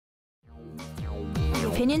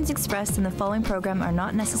opinions expressed in the following program are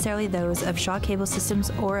not necessarily those of Shaw Cable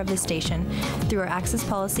Systems or of the station. Through our access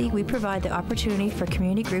policy, we provide the opportunity for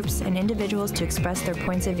community groups and individuals to express their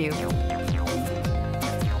points of view.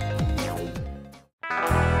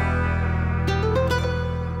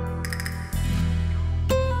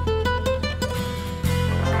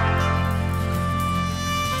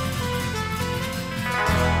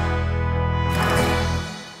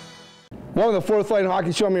 Welcome to the Fourth Line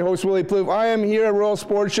Hockey Show. I'm your host, Willie Plouffe. I am here at Royal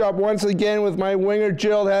Sports Shop once again with my winger,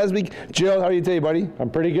 Gerald Haasbeek. Gerald, how are you today, buddy? I'm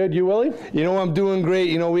pretty good. You, Willie? You know, I'm doing great.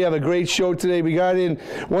 You know, we have a great show today. We got in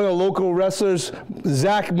one of the local wrestlers,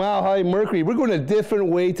 Zack, Mile High Mercury. We're going a different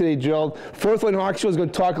way today, Gerald. Fourth Line Hockey Show is going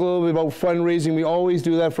to talk a little bit about fundraising. We always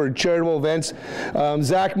do that for charitable events.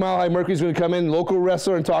 Zack, Mile High Mercury is going to come in, local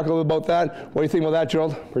wrestler, and talk a little bit about that. What do you think about that,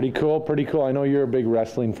 Gerald? Pretty cool, pretty cool. I know you're a big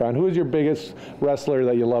wrestling fan. Who is your biggest wrestler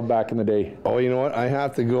that you loved back in the day? Oh, you know what? I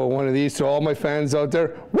have to go one of these to all my fans out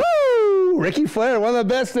there. Woo! Ricky Flair, one of the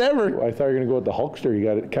best ever. Well, I thought you were going to go with the Hulkster. You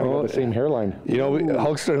got kind of got the same hairline. You know,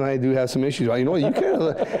 Hulkster and I do have some issues. You know, you kind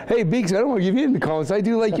of, hey, Beeks, I don't want to give you in the comments. I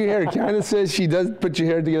do like your hair. It kind of says she does put your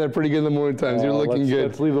hair together pretty good in the morning times. You're looking good.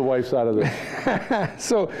 Let's leave the wife out of this.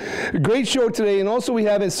 So, great show today. And also we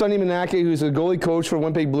have Sonny Mignacca, who's a goalie coach for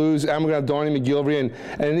Winnipeg Blues. I'm going to have Donnie MacGillivray.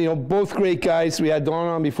 And, you know, both great guys. We had Don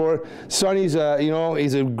on before. Sonny's, you know,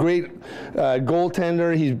 he's a great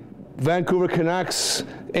goaltender. He's Vancouver Canucks,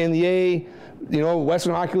 NBA, you know,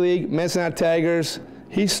 Western Hockey League, Mignacca Tigers.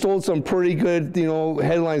 He stole some pretty good, you know,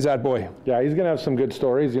 headlines, that boy. Yeah, he's going to have some good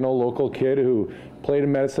stories. You know, local kid who played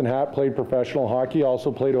in Medicine Hat, played professional hockey,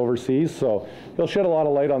 also played overseas. So he'll shed a lot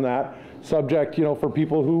of light on that subject, you know, for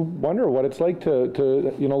people who wonder what it's like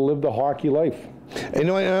to you know, live the hockey life. You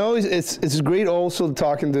know, I always, it's great also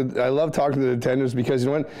talking to, I love talking to the tenders because, you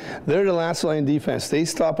know what, they're the last line defense. They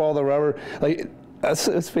stop all the rubber. Like,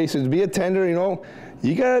 let's face it, to be a tender, you know,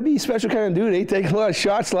 you got to be a special kind of dude. They take a lot of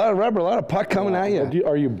shots, a lot of rubber, a lot of puck coming at you.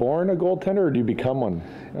 Are you born a goaltender or do you become one?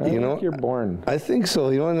 You know, you're born. I think so.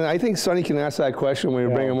 You know, and I think Sonny can ask that question when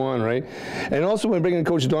we bring him on, right? And also when we bring in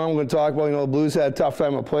Coach Don, we're going to talk about, you know, the Blues had a tough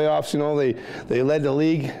time at playoffs. You know, they led the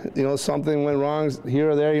league. You know, something went wrong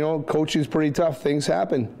here or there. You know, coaching's pretty tough. Things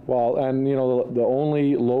happen. Well, and you know, the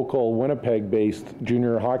only local Winnipeg-based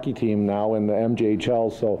junior hockey team now in the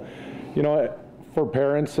MJHL. So, you know, for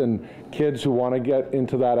parents and kids who want to get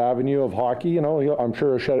into that avenue of hockey, you know, I'm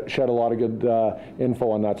sure shed a lot of good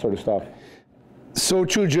info on that sort of stuff. So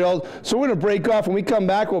true, Gerald. So we're going to break off. When we come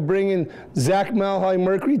back, we'll bring in Zack Mile High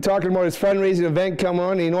Mercury talking about his fundraising event coming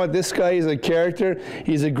on. And you know what? This guy is a character.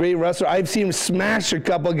 He's a great wrestler. I've seen him smash a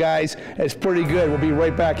couple guys. It's pretty good. We'll be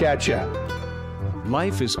right back at you.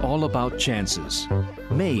 Life is all about chances.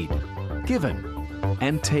 Made, given,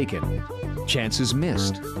 and taken. Chances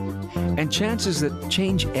missed. And chances that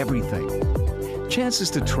change everything. Chances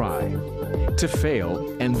to try, to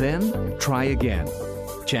fail, and then try again.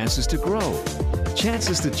 Chances to grow.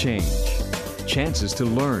 Chances to change. Chances to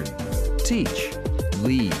learn, teach,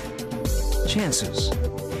 lead. Chances.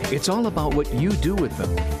 It's all about what you do with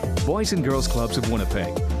them. Boys and Girls Clubs of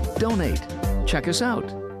Winnipeg. Donate. Check us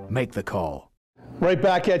out. Make the call. Right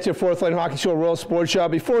back at your Fourth Line Hockey Show, Royal Sports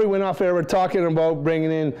Shop. Before we went off air, we're talking about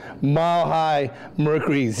bringing in Mile High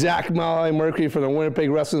Mercury, Zack Mile High Mercury for the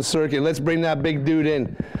Winnipeg Wrestling Circuit. Let's bring that big dude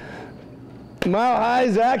in. Mile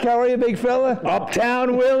High, Zack, how are you, big fella?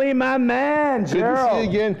 Uptown Willie, my man, Gerald.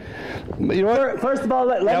 Good to see you again. You know what? First of all,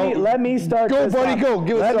 let me start go, this buddy, off. go.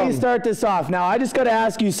 Give us Let something. me start this off. Now, I just got to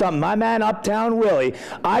ask you something. My man, Uptown Willie,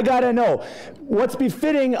 I got to know, what's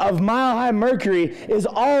befitting of Mile High Mercury is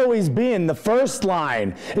always been the first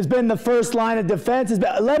line. It's been the first line of defense.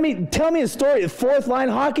 Tell me a story. The Fourth Line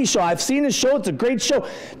Hockey Show. I've seen the show. It's a great show.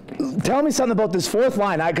 Tell me something about this fourth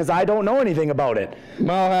line, because I don't know anything about it.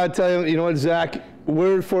 Mile High, I'll tell you, you know what, Zack?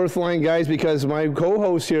 We're fourth line guys because my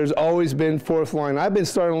co-host here has always been fourth line. I've been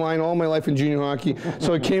starting line all my life in junior hockey,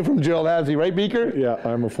 so it came from Gerald Haasbeek, right, Beaker? Yeah,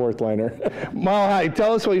 I'm a fourth liner. Mile High,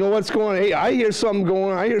 tell us what's going on. Hey, I hear something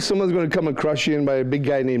going on. I hear someone's going to come and crush you in by a big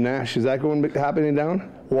guy named Nash. Is that happening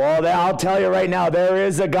down? Well, I'll tell you right now, there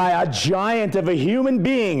is a guy, a giant of a human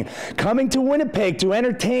being, coming to Winnipeg to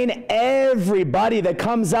entertain everybody that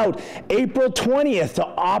comes out April 20th to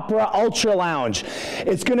Opera Ultra Lounge.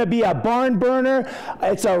 It's going to be a barn burner.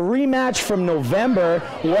 It's a rematch from November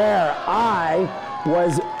where I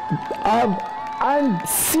was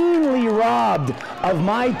unseemly robbed of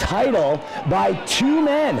my title by two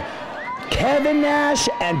men, Kevin Nash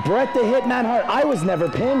and Bret the Hitman Hart. I was never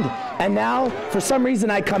pinned And now, for some reason,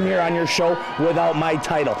 I come here on your show without my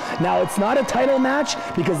title. Now, it's not a title match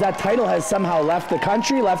because that title has somehow left the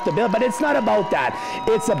country, left the bill, but it's not about that.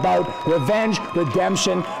 It's about revenge,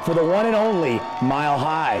 redemption for the one and only Mile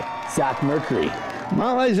High, Zack Mercury.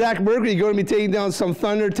 Mile High Zack Mercury going to be taking down some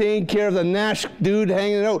Thunder, taking care of the Nash dude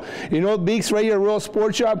hanging out. You know, Beeks right here at Royal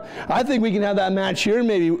Sports Shop. I think we can have that match here,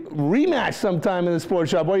 maybe rematch sometime in the sports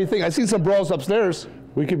shop. What do you think? I see some brawls upstairs.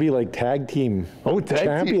 We could be like tag team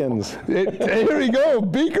champions. Here we go.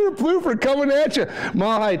 Beaker, Plouffe coming at you.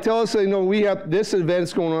 Mile High, tell us, you know, we have this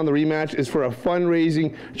event's going on. The rematch is for a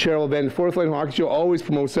fundraising charitable event. Fourth Line Hockey Show always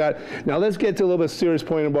promotes that. Now let's get to a little bit serious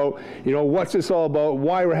point about, you know, what's this all about,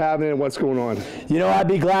 why we're having it, and what's going on. You know, I'd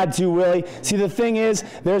be glad to, Willie. See, the thing is,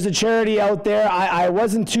 there's a charity out there I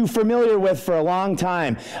wasn't too familiar with for a long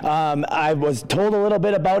time. I was told a little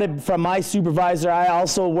bit about it from my supervisor. I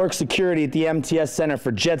also work security at the MTS Center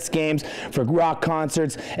for Jets games, for rock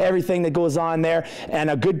concerts, everything that goes on there, and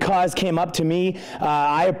a good cause came up to me.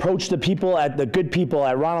 I approached the good people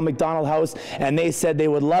at Ronald McDonald House, and they said they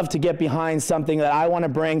would love to get behind something that I want to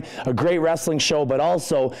bring, a great wrestling show, but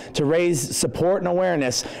also to raise support and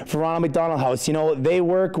awareness for Ronald McDonald House. You know, they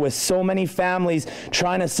work with so many families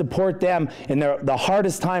trying to support them in the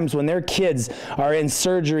hardest times when their kids are in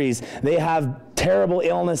surgeries. They have terrible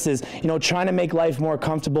illnesses, you know, trying to make life more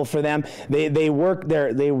comfortable for them. They work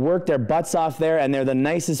their butts off there, and they're the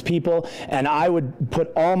nicest people, and I would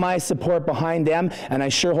put all my support behind them, and I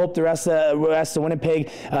sure hope the rest of Winnipeg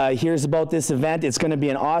hears about this event. It's going to be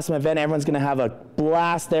an awesome event. Everyone's going to have a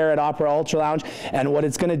blast there at Opera Ultra Lounge, and what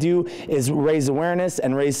it's going to do is raise awareness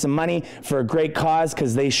and raise some money for a great cause,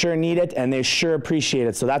 because they sure need it and they sure appreciate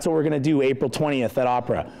it. So that's what we're going to do April 20th at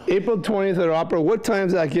Opera. April 20th at Opera. What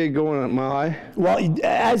time's that gig going at Mile High? Well,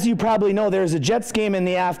 as you probably know, there's a Jets game in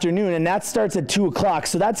the afternoon, and that starts at 2 o'clock,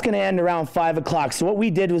 so that's going to end around 5 o'clock. So what we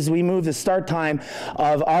did was we moved the start time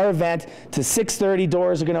of our event to 6:30.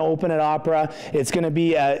 Doors are going to open at Opera. It's going to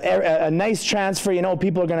be a nice transfer. You know,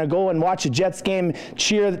 people are going to go and watch a Jets game,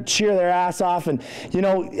 cheer their ass off, and, you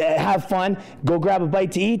know, have fun. Go grab a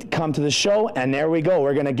bite to eat, come to the show, and there we go.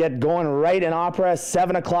 We're going to get going right in Opera,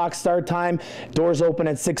 7 o'clock start time. Doors open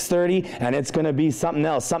at 6:30, and it's going to be something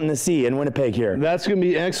else, something to see in Winnipeg here. That's going to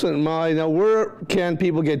be excellent, Molly. Now, where can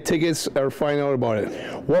people get tickets or find out about it?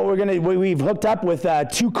 What we've hooked up with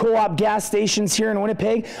 2 co-op gas stations here in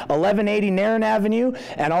Winnipeg, 1180 Narren Avenue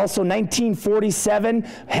and also 1947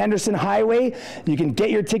 Henderson Highway. You can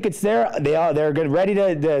get your tickets there. They're ready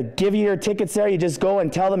to give you your tickets there. You just go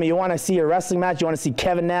and tell them you want to see a wrestling match, you want to see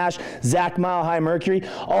Kevin Nash, Zack Mile High Mercury.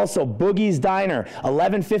 Also, Boogie's Diner,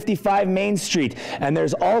 1155 Main Street. And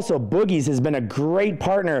there's also, Boogie's has been a great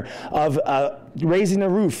partner of raising the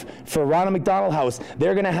roof for Ronald McDonald House.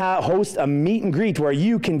 They're going to host a meet and greet where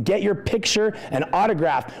you can get your picture and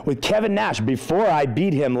autograph with Kevin Nash before I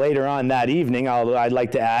beat him later on that evening, I'd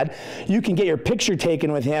like to add. You can get your picture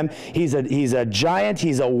taken with him. He's a giant.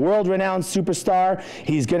 He's a world-renowned superstar.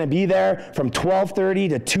 He's going to be there from 12:30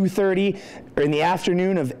 to 2:30 in the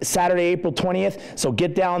afternoon of Saturday, April 20th. So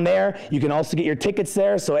get down there. You can also get your tickets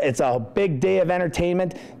there. So it's a big day of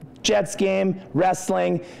entertainment. Jets game,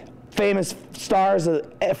 wrestling, famous stars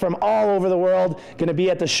from all over the world going to be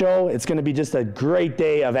at the show. It's going to be just a great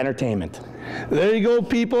day of entertainment. There you go,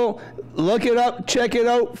 people. Look it up, check it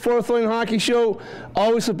out. Fourth Line Hockey Show.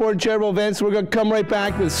 Always supporting charitable events. We're going to come right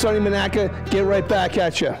back with Sonny Mignacca. Get right back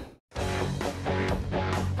at you.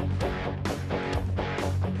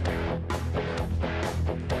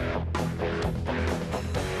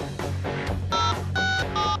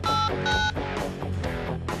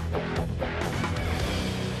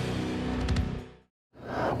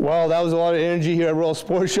 Well, that was a lot of energy here at Royal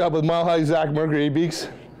Sports Shop with Mile High Zack Mercury. Beeks?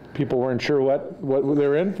 People weren't sure what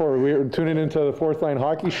they're in for. We were tuning into the Fourth Line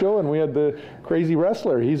Hockey Show, and we had the crazy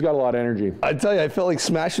wrestler. He's got a lot of energy. I tell you, I felt like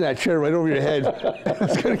smashing that chair right over your head.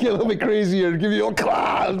 It's going to get a little bit crazier. Give you a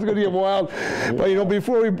class. It's going to get wild. But, you know,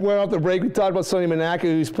 before we went off the break, we talked about Sonny Mignacca,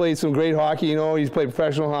 who's played some great hockey. You know, he's played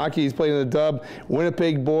professional hockey. He's played in the Dub.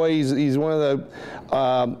 Winnipeg boy. He's one of the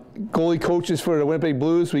goalie coaches for the Winnipeg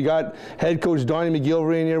Blues. We got head coach Donnie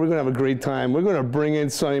MacGillivray in here. We're going to have a great time. We're going to bring in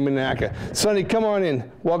Sonny Mignacca. Sonny, come on in.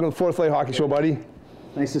 Welcome to Fourth Line Hockey Show, buddy.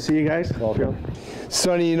 Nice to see you guys. Welcome.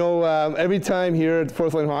 Sonny, you know, every time here at the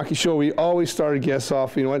Fourth Line Hockey Show, we always start our guests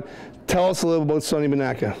off. You know what? Tell us a little about Sonny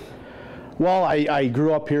Mignacca. Well, I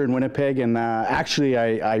grew up here in Winnipeg, and actually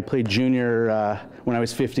I played junior when I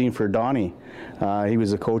was 15 for Donnie. He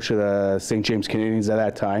was a coach of the St. James Canadians at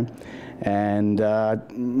that time, and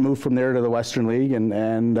moved from there to the Western League,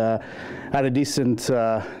 and had a decent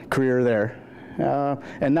career there.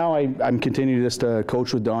 And now I'm continuing just to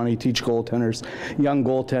coach with Donnie, teach goaltenders, young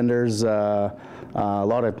goaltenders. A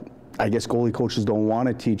lot of, I guess, goalie coaches don't want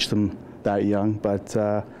to teach them that young, but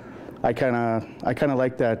I kind of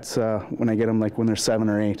like that when I get them like when they're 7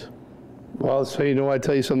 or 8. Well, so you know, I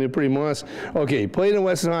tell you something pretty modest. Okay, played in the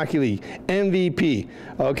Western Hockey League, MVP.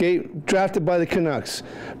 Okay, drafted by the Canucks,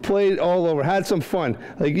 played all over, had some fun.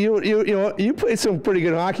 Like you played some pretty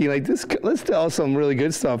good hockey. Like this, let's tell some really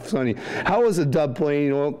good stuff, Sonny. How was the Dub playing?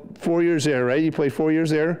 You know, 4 years there, right? You played 4 years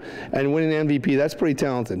there and winning MVP. That's pretty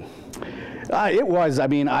talented. It was. I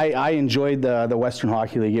mean, I enjoyed the Western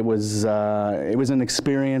Hockey League. It was an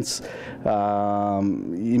experience.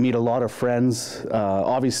 You meet a lot of friends.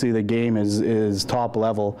 Obviously, the game is top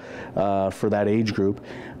level for that age group.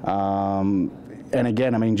 And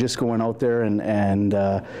again, I mean, just going out there and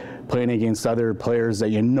playing against other players that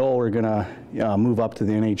you know are going to move up to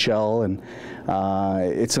the NHL, and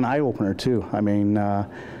it's an eye opener too. I mean.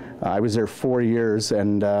 I was there 4 years,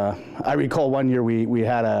 and I recall one year we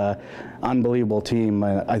had a unbelievable team.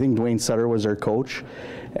 I think Dwayne Sutter was our coach,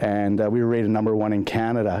 and we were rated #1 in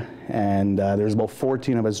Canada, and there's about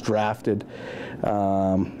 14 of us drafted.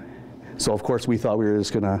 So of course we thought we were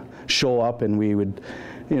just going to show up and we would,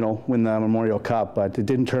 you know, win the Memorial Cup, but it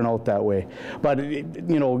didn't turn out that way. But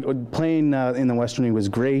you know, playing in the Western League was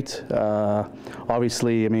great.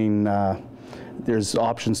 Obviously, I mean. There's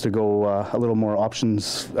options to go, a little more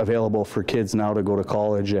options available for kids now to go to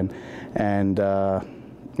college and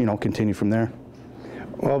you know, continue from there.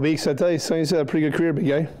 Well, Beeks, I tell you, Sonny's had a pretty good career, big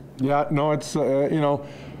guy. Yeah, no, it's you know,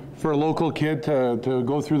 for a local kid to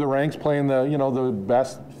go through the ranks, playing the, you know, the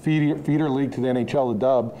best feeder league to the NHL, the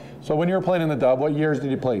Dub. So when you were playing in the Dub, what years did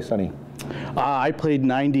you play, Sonny? I played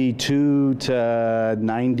 92 to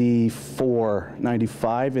 94,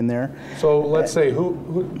 95 in there. So let's say,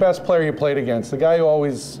 who best player you played against? The guy who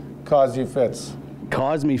always caused you fits?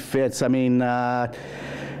 Caused me fits. I mean,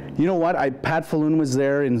 you know what? Pat Falloon was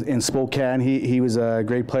there in Spokane. He was a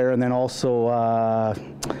great player. And then also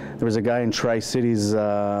there was a guy in Tri-Cities.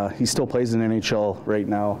 He still plays in NHL right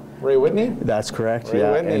now. Ray Whitney? That's correct. Ray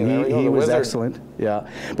yeah, Whitney, and he was Wizard. excellent. Yeah,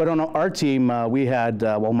 but on our team we had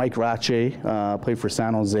well, Mike Ratche played for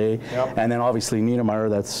San Jose, yep. And then obviously Niedermeyer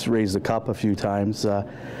that's raised the cup a few times.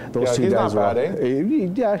 Those two he's guys not were. bad, eh?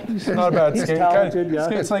 Yeah, he's not a bad he's skate. talented. He Yeah,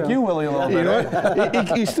 skates like you, Willie, a little bit. You know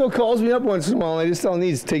what? He still calls me up once in a while. And I just tell him,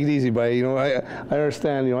 "Needs take it easy, buddy." You know, I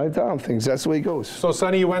understand. You know, I tell him things. That's the way it goes. So,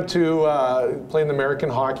 Sonny, you went to play in the American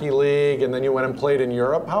Hockey League, and then you went and played in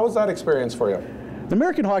Europe. How was that experience for you? The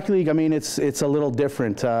American Hockey League, I mean, it's a little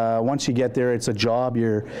different. Once you get there, it's a job.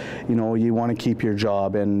 You want to keep your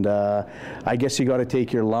job, and I guess you got to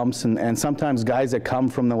take your lumps. And sometimes guys that come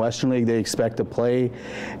from the Western League, they expect to play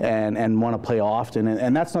and want to play often,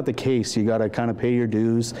 and that's not the case. You got to kind of pay your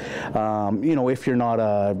dues. You know, if you're not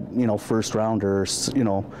a first rounder,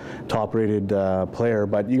 top rated player,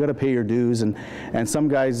 but you got to pay your dues. And some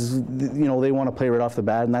guys, you know, they want to play right off the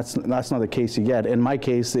bat, and that's not the case you get. In my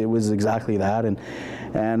case, it was exactly that, and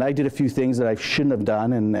I did a few things that I shouldn't have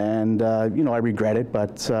done, and you know, I regret it,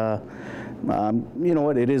 but you know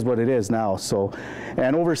what, it is what it is now. So,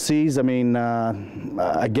 and overseas, I mean,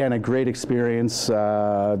 again, a great experience.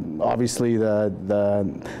 Obviously, the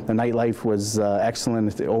nightlife was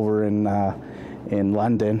excellent over in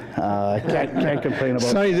London. Can't complain about.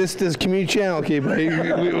 Sonny, this community channel, okay, buddy.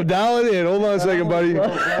 Dial it in. Hold on a second, buddy.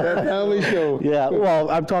 That family show. Yeah, well,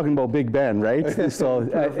 I'm talking about Big Ben, right? So,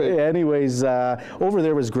 anyways, over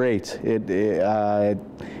there was great. It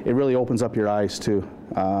really opens up your eyes too.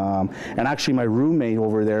 And actually, my roommate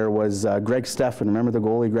over there was Greg Steffen. Remember the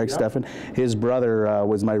goalie, Greg Steffen? His brother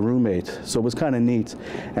was my roommate, so it was kind of neat.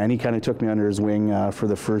 And he kind of took me under his wing for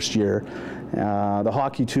the first year. The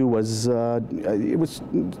hockey too was it was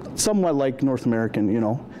somewhat like North American, you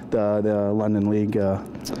know, the London League.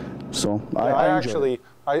 So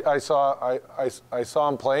I saw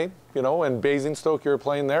him play, you know, in Basingstoke. You were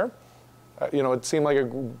playing there. You know, it seemed like a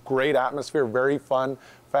great atmosphere, very fun.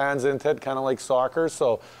 Fans into it, kind of like soccer.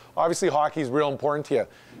 So obviously hockey's real important to you.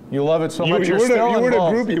 You love it so much. You weren't a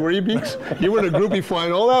groupie, were you, Beeks? You weren't a groupie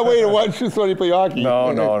flying all that way to watch Sonny play hockey. No.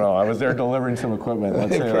 I was there delivering some equipment.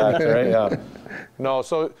 Let's say that, right? Yeah. No.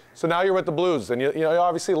 So now you're with the Blues, and you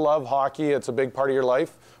obviously love hockey. It's a big part of your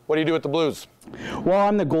life. What do you do with the Blues? Well,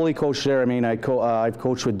 I'm the goalie coach there. I mean, I've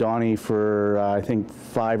coached with Donnie for I think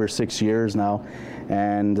 5 or 6 years now,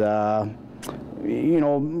 and you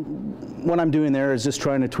know, what I'm doing there is just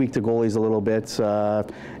trying to tweak the goalies a little bit,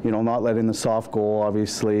 you know, not letting the soft goal,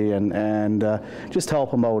 obviously, and just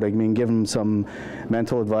help them out. I mean, give them some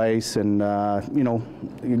mental advice, and, you know,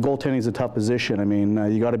 goaltending is a tough position. I mean,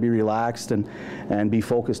 you got to be relaxed and be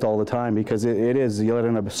focused all the time, because it is, you let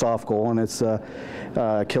in a soft goal and it's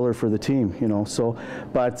a killer for the team, you know. So,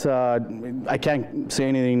 but I can't say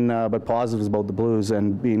anything but positives about the Blues,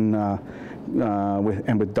 and being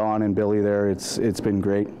with Don and Billy there, it's been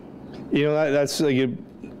great. You know, that's like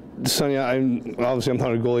Sonny, I'm not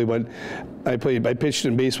a goalie, but I pitched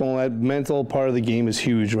in baseball, and that mental part of the game is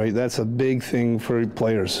huge, right? That's a big thing for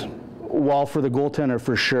players. Well, for the goaltender,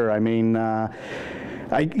 for sure. I mean,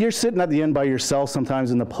 you're sitting at the end by yourself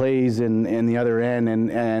sometimes in the plays in the other end,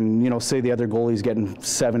 and you know, say the other goalie's getting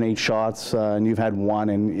 7-8 shots and you've had one,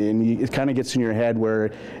 and it kind of gets in your head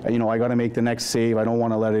where, you know, I got to make the next save. I don't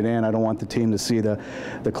want to let it in. I don't want the team to see the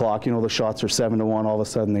clock. You know, the shots are 7-1. All of a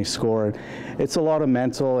sudden they score. It's a lot of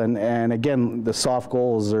mental, and again, the soft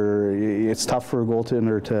goals it's tough for a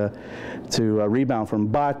goaltender to rebound from,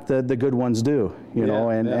 but the good ones do. You know,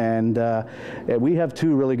 and we have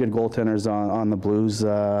two really good goaltenders on the Blues.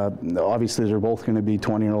 Obviously, they're both going to be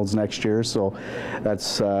 20-year-olds next year, so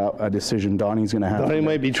that's a decision Donnie's going to have. Donnie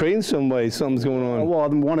might be trained somebody. Something's going on. Well,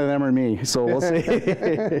 one of them or me, so we'll see.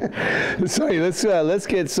 Sorry, let's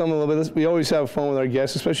get some a little bit. We always have fun with our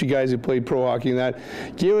guests, especially guys who played pro hockey and that.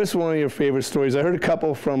 Give us one of your favorite stories. I heard a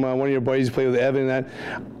couple from one of your buddies who played with Evan. That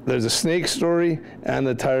there's a snake story and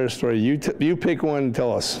the tire story. You pick one and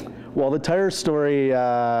tell us. Well, the tire story,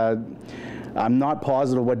 I'm not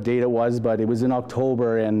positive what date it was, but it was in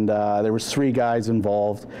October, and there was 3 guys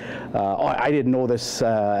involved. I didn't know this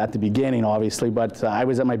at the beginning, obviously, but I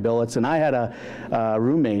was at my billets, and I had a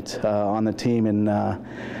roommate on the team, and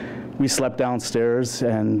we slept downstairs,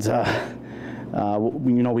 and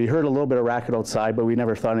you know, we heard a little bit of racket outside, but we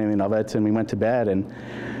never thought anything of it, and we went to bed. And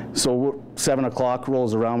so 7 o'clock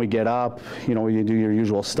rolls around, we get up, you know, you do your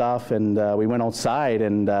usual stuff, and we went outside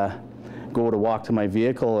and go to walk to my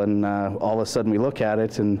vehicle, and all of a sudden we look at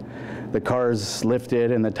it, and the car's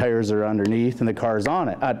lifted and the tires are underneath, and the car's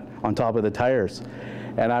on top of the tires.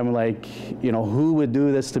 And I'm like, you know, who would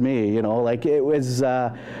do this to me? You know, like, it was,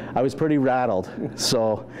 I was pretty rattled.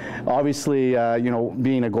 So obviously, you know,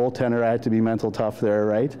 being a goaltender, I had to be mental tough there,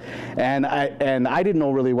 right? And I didn't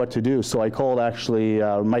know really what to do. So I called actually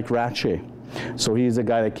Mike Ratche. So he's the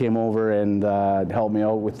guy that came over and helped me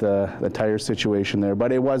out with the tire situation there.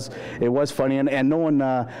 But it was funny, and no one,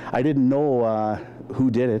 I didn't know who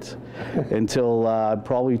did it until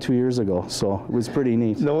probably 2 years ago. So it was pretty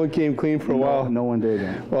neat. No one came clean for a while. No one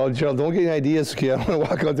did. Well, Gerald, don't get any ideas. Okay, I want to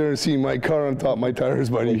walk out there and see my car on top of my tires,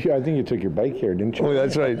 buddy. I think you took your bike here, didn't you? Oh,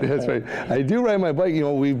 that's right. That's right. I do ride my bike. You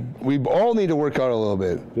know, we all need to work out a little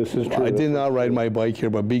bit. This is true. I did not ride my bike here,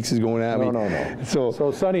 but Beeks is going at me. No.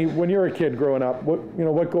 So Sonny, when you were a kid growing up, what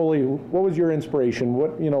goalie? What was your inspiration?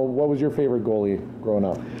 What was your favorite goalie growing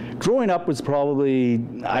up? Growing up was probably,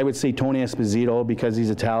 I would say, Tony Esposito, because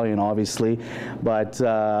he's Italian, obviously. But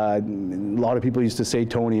a lot of people used to say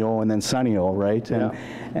Tony O and then Sonny O, right? Yeah.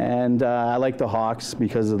 And I like the Hawks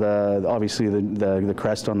because of obviously the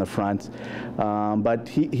crest on the front. But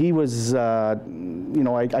he was, you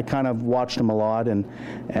know, I kind of watched him a lot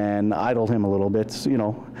and idled him a little bit. You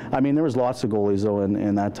know, I mean, there was lots of goalies though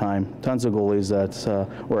in that time. Tons of goalies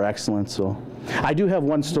that were excellent. So I do have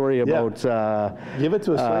one story about give it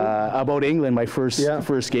to us, about England. My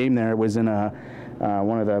first game there was in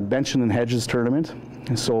one of the Benson and Hedges tournament.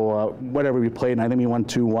 So whatever we played, and I think we won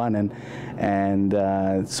 2-1,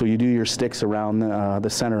 and so you do your sticks around the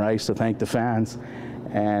center ice to thank the fans.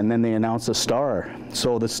 And then they announced a star.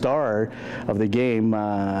 So the star of the game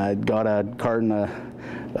got a carton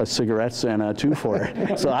of cigarettes and a 2 for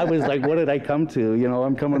her. So I was like, what did I come to? You know,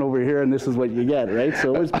 I'm coming over here and this is what you get, right?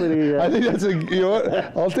 So it was pretty... I think that's you know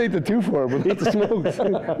what? I'll take the 2 for her, but not the smokes.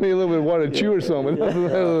 Maybe a little bit of water to chew or something. Other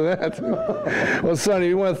than that. Well, Sonny,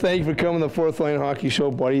 we want to thank you for coming to the Fourth Line Hockey Show,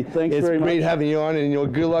 buddy. Thanks very much. It's great having you on, and you know,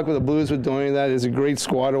 good luck with the Blues with doing that. It's a great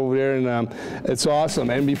squad over there, and it's awesome.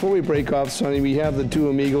 And before we break off, Sonny, we have the 2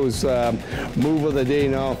 amigos move of the day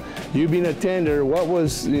now. You being a tender, what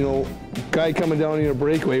was, you know, guy coming down in your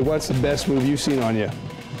breakaway, what's the best move you've seen on you?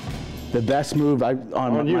 The best move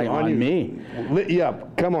on me? Lit you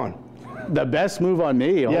up. Come on. The best move on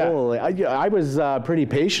me. Yeah. Holy, I was pretty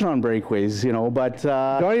patient on breakaways, you know, but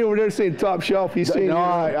Donnie over there saying top shelf. He's saying no,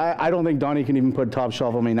 I don't think Donnie can even put top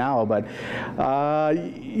shelf on me now. But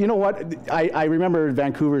you know what? I remember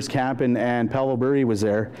Vancouver's camp and Pavel Bure was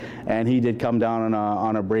there, and he did come down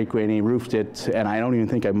on a breakaway and he roofed it, and I don't even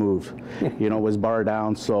think I moved. You know, it was bar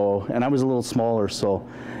down. So, and I was a little smaller, so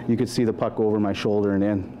you could see the puck over my shoulder and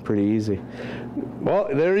in pretty easy. Well,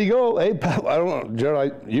 there you go. Hey, Pavel, I don't know,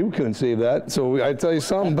 Gerald, you couldn't save that. So I tell you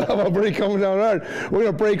something, Pavel Bure coming down hard. We're going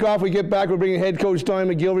to break off. We get back. We're bringing head coach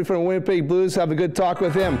Donnie MacGillivray from the Winnipeg Blues. Have a good talk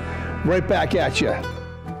with him. Right back at you.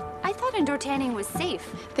 I thought indoor tanning was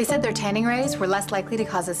safe. They said their tanning rays were less likely to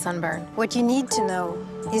cause a sunburn. What you need to know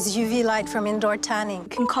is UV light from indoor tanning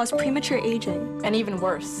can cause premature aging. And even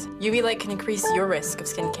worse, UV light can increase your risk of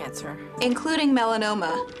skin cancer, including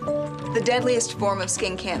melanoma, the deadliest form of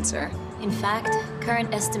skin cancer. In fact,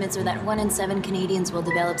 current estimates are that 1 in 7 Canadians will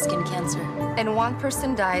develop skin cancer. And 1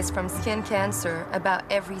 person dies from skin cancer about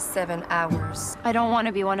every 7 hours. I don't want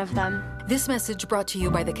to be one of them. This message brought to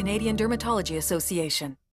you by the Canadian Dermatology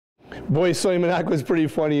Association. Boy, Sonny Mignacca was pretty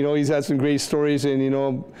funny. You know, he's had some great stories, and, you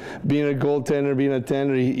know, being a goaltender, being a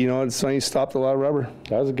tender, you know, Sonny stopped a lot of rubber.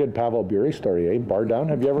 That was a good Pavel Bure story, eh? Bar down.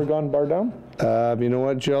 Have you ever gone bar down? You know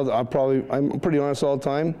what, Gerald? I'm pretty honest all the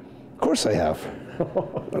time. Of course I have.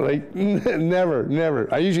 Like, never.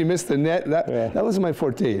 I usually miss the net. That wasn't my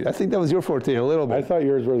forte. I think that was your forte a little bit. I thought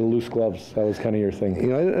yours were the loose gloves. That was kind of your thing. You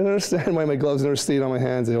know, I didn't understand why my gloves never stayed on my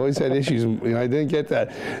hands. I always had issues. You know, I didn't get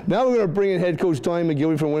that. Now we're going to bring in head coach Donnie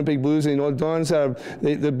MacGillivray from Winnipeg Blues. And, you know,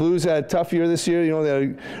 the Blues had a tough year this year. You know, they had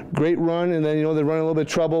a great run, and then, you know, they're running a little bit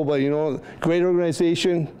of trouble. But, you know, great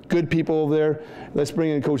organization, good people over there. Let's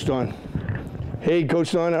bring in Coach Don. Hey,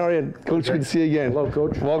 Coach Don, how are you? Coach, good to see you again. Hello,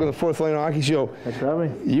 Coach. Welcome to the Fourth Line Hockey Show. Thanks for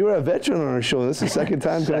having me. You were a veteran on our show. This is the second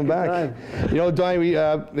time coming back. You know, Don, you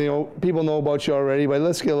know, people know about you already, but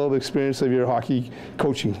let's get a little bit of experience of your hockey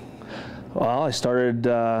coaching. Well, I started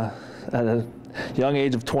at a young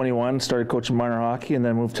age of 21, started coaching minor hockey, and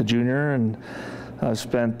then moved to junior, and I've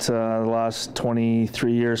spent the last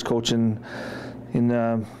 23 years coaching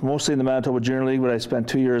mostly in the Manitoba Junior League, but I spent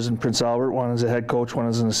 2 years in Prince Albert, one as a head coach, one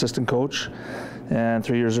as an assistant coach, and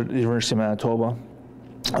 3 years at the University of Manitoba.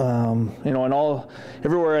 You know,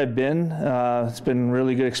 everywhere I've been, it's been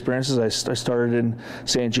really good experiences. I started in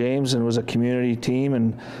St. James and was a community team,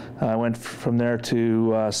 and I went from there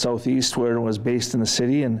to Southeast, where it was based in the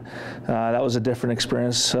city, and that was a different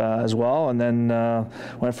experience as well. And then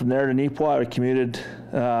went from there to Neepawa. I commuted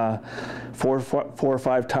 4 or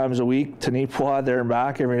 5 times a week to Neepawa, there and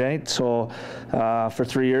back every night. So for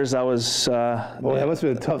 3 years, that was. Well, that must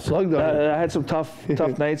have been a tough slug, though. I had some tough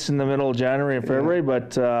nights in the middle of January and February,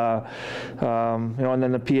 but you know, and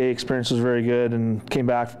then the PA experience was very good, and came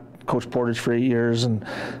back, coached Portage for 8 years, and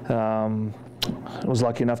I was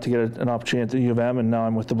lucky enough to get an opportunity at the U of M, and now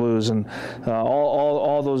I'm with the Blues. And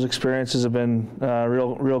all those experiences have been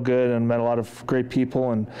real good, and met a lot of great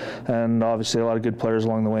people, and obviously a lot of good players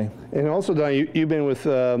along the way. And also, Don, you've been with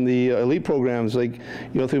the elite programs, like,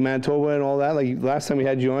 you know, through Manitoba and all that. Like last time we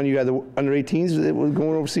had you on, you had the under-18s that were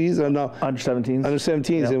going overseas, or no? Under-17s. Under-17s,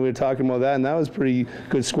 yep. And we were talking about that, and that was a pretty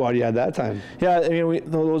good squad you had that time. Yeah, I mean,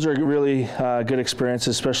 those are really good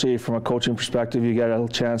experiences, especially from a coaching perspective. You get a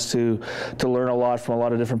chance to learn a lot from a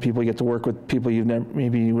lot of different people. You get to work with people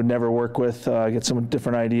maybe you would never work with, get some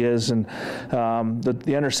different ideas. And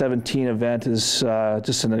the under-17 event is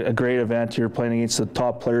just a great event. You're playing against the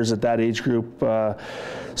top players at that age group.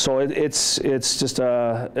 So it's just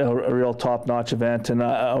a real top-notch event. And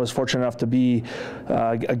I was fortunate enough to be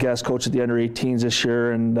a guest coach at the under-18s this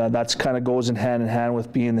year, and that's kind of goes hand in hand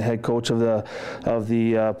with being the head coach of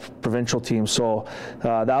the provincial team. So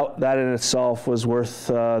that in itself was worth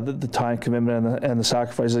the time commitment and the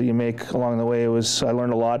sacrifice that you make along the way. I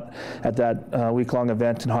learned a lot at that week-long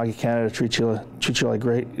event in Hockey Canada. Treat you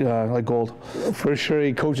like gold. For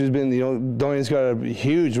sure, coach has been. You know, Donnie's got a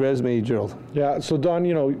huge resume, Gerald. Yeah. So Don,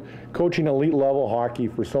 you know, coaching elite level hockey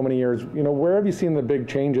for so many years, you know, where have you seen the big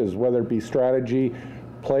changes, whether it be strategy,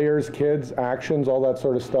 players, kids, actions, all that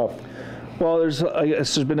sort of stuff? Well, there's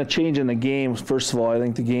been a change in the game. First of all, I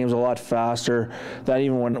think the game's a lot faster than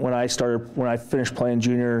even when I finished playing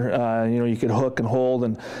junior. You know, you could hook and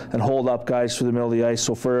hold up guys through the middle of the ice.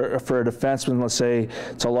 So for a defenseman, let's say,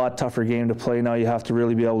 it's a lot tougher game to play now. You have to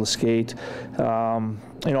really be able to skate.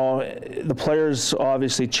 You know, the players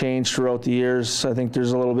obviously changed throughout the years. I think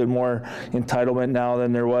there's a little bit more entitlement now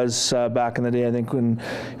than there was back in the day. I think when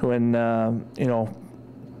you know,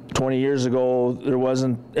 20 years ago, there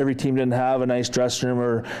wasn't, every team didn't have a nice dressing room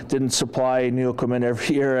or didn't supply new equipment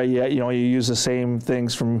every year. You use the same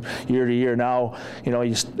things from year to year. Now,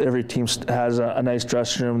 every team has a nice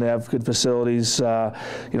dressing room. They have good facilities.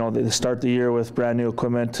 They start the year with brand new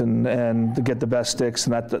equipment and to get the best sticks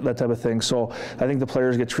and that type of thing. So I think the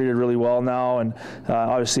players get treated really well now, and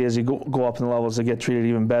obviously as you go up in the levels, they get treated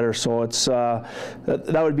even better. So it's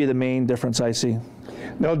that would be the main difference I see.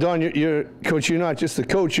 Now, Don, you're coach. You're not just the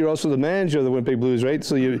coach; you're also the manager of the Winnipeg Blues, right?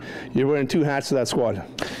 So you're wearing two hats to that squad.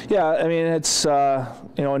 Yeah, I mean it's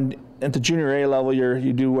at the junior A level,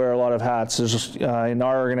 you do wear a lot of hats. There's in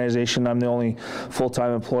our organization, I'm the only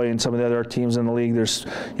full-time employee. In some of the other teams in the league, there's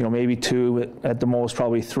maybe two, at the most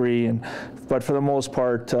probably three. But for the most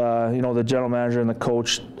part, the general manager and the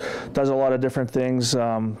coach does a lot of different things.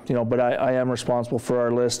 But I am responsible for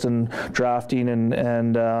our list and drafting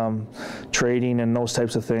and trading and those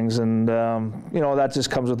types of things. And that just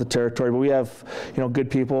comes with the territory. But we have good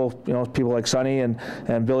people. People like Sonny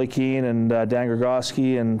and Billy Keane and Dan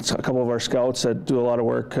Grogoski and a couple of our scouts that do a lot of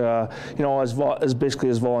work. As basically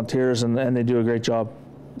as volunteers, and they do a great job.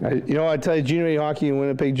 I tell you, junior A hockey in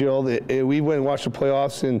Winnipeg, Gerald, we went and watched the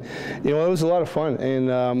playoffs, and it was a lot of fun. And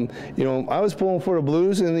I was pulling for the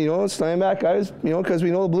Blues, and Steinbach, I was, because we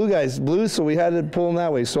know the Blues, so we had to pull them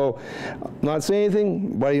that way. So, not saying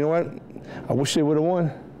anything, but you know what? I wish they would have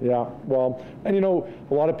won. Yeah, well, and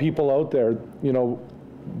a lot of people out there,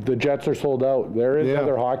 the Jets are sold out. There is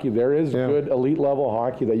other hockey. There is good elite level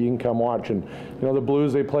hockey that you can come watch. And the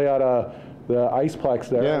Blues, they play out of the Iceplex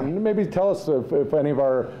there. Yeah. And maybe tell us if any of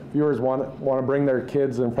our viewers want to bring their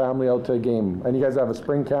kids and family out to a game. And you guys have a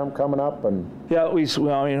spring camp coming up. And yeah,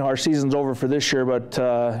 our season's over for this year, but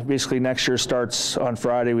basically next year starts on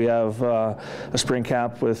Friday. We have a spring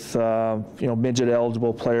camp with midget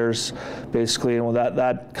eligible players, basically, and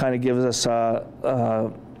that kind of gives us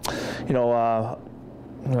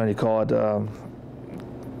what do you call it?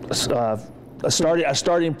 A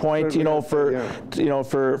starting point, for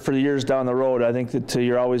the years down the road. I think that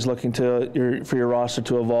you're always looking for your roster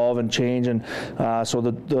to evolve and change, and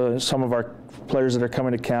so some of our players that are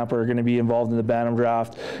coming to camp are going to be involved in the Bantam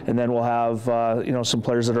draft, and then we'll have some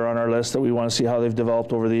players that are on our list that we want to see how they've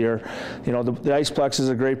developed over the year. The Iceplex is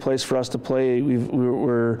a great place for us to play.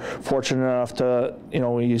 We're fortunate enough to,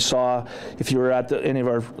 you saw if you were at any of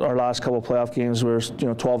our last couple of playoff games, there was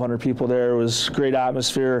 1,200 people there. It was great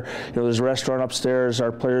atmosphere. There's a restaurant upstairs.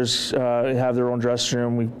 Our players have their own dressing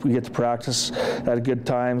room. We get to practice at good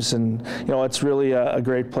times, and it's really a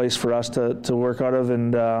great place for us to work out of.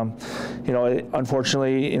 And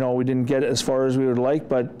unfortunately, we didn't get as far as we would like,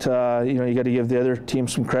 but you got to give the other team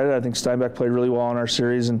some credit. I think Steinbach played really well in our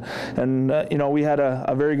series, and we had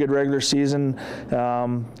a very good regular season,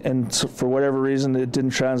 and so for whatever reason, it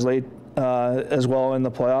didn't translate as well in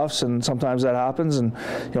the playoffs, and sometimes that happens. And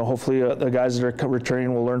hopefully the guys that are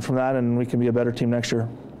returning will learn from that, and we can be a better team next year.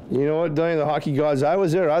 You know what, Donnie, the hockey gods, I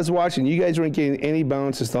was there. I was watching. You guys weren't getting any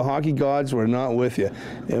bounces. The hockey gods were not with you.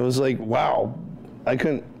 It was like, wow, I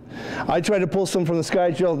couldn't. I tried to pull some from the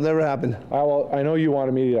sky, Jill. It never happened. Well, I know you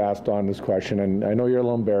wanted me to ask Don this question, and I know you're a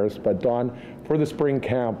little embarrassed, but Don, for the spring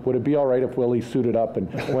camp, would it be all right if Willie suited up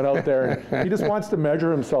and went out there? And he just wants to measure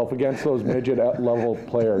himself against those midget level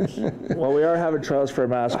players. Well, we are having trials for a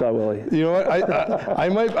mascot, Willie. You know what? I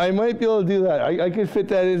might be able to do that. I could fit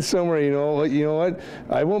that in somewhere. You know what?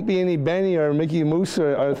 I won't be any Benny or Mickey Moose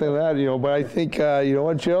or anything like that. But I think you know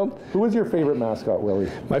what, Jill? Who was your favorite mascot, Willie?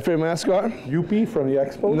 My favorite mascot? Youppi from the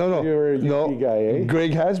Expo. No. You were a Youppi guy, eh?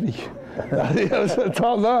 Greg Haasbeek. It was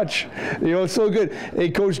top notch. It's so good. Hey,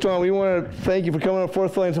 Coach Don, we want to thank you for coming on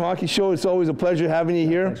Fourth Line's Hockey Show. It's always a pleasure having you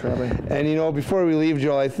here. Thanks for having me. And before we leave,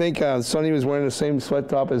 Joel, I think Sonny was wearing the same sweat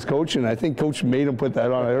top as Coach, and I think Coach made him put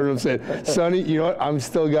that on. I heard him say, Sonny, you know what? I'm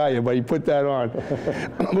still got you, but he put that on.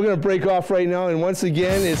 We're going to break off right now, and once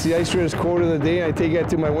again, it's the Ice Raiders quote of the day, and I take that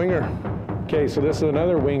to my winger. Okay, so this is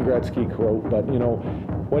another Wayne Gretzky quote, but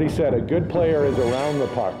what he said, a good player is around the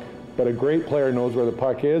puck, but a great player knows where the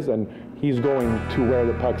puck is, and he's going to where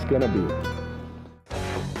the puck's going to be.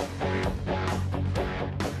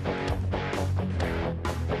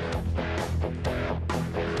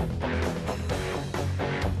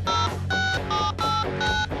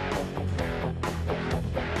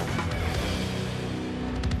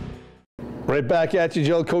 Right back at you,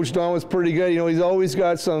 Jill. Coach Don was pretty good. He's always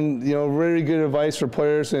got some, very good advice for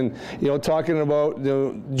players. And, talking about,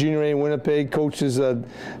 junior A in Winnipeg, Coach is I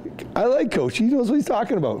like Coach. He knows what he's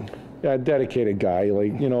talking about. Yeah, dedicated guy.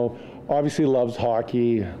 Obviously loves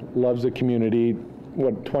hockey, loves the community.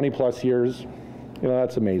 20 plus years you know,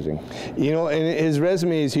 that's amazing. You know, and his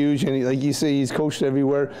resume is huge, and like you say, he's coached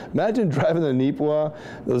everywhere. Imagine driving to Neepawa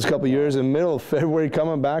those couple of years in the middle of February,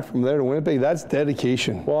 coming back from there to Winnipeg. That's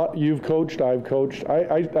dedication. Well, you've coached, I've coached.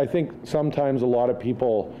 I think sometimes a lot of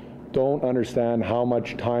people don't understand how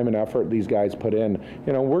much time and effort these guys put in.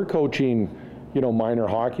 You know, we're coaching, you know, minor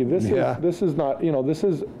hockey. This is not, you know, this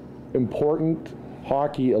is important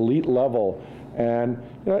hockey, elite level, and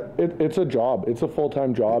you know, it's a job. It's a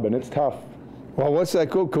full-time job, and it's tough. Well, what's that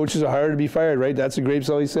quote? Coaches are hired to be fired, right? That's the Grapes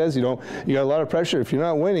always says. You know, you got a lot of pressure. If you're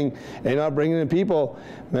not winning and not bringing in people,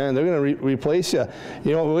 man, they're going to replace you.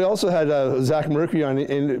 You know, we also had Zack Mercury on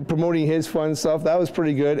in promoting his fun stuff. That was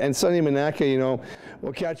pretty good. And Sonny Mignacca, you know,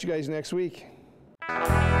 we'll catch you guys next week.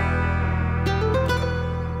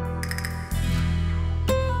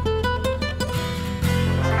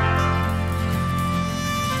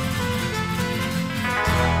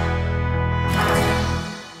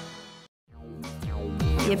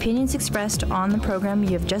 The opinions expressed on the program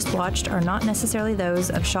you have just watched are not necessarily those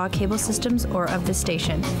of Shaw Cable Systems or of this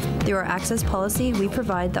station. Through our access policy, we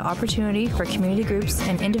provide the opportunity for community groups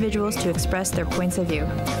and individuals to express their points of view.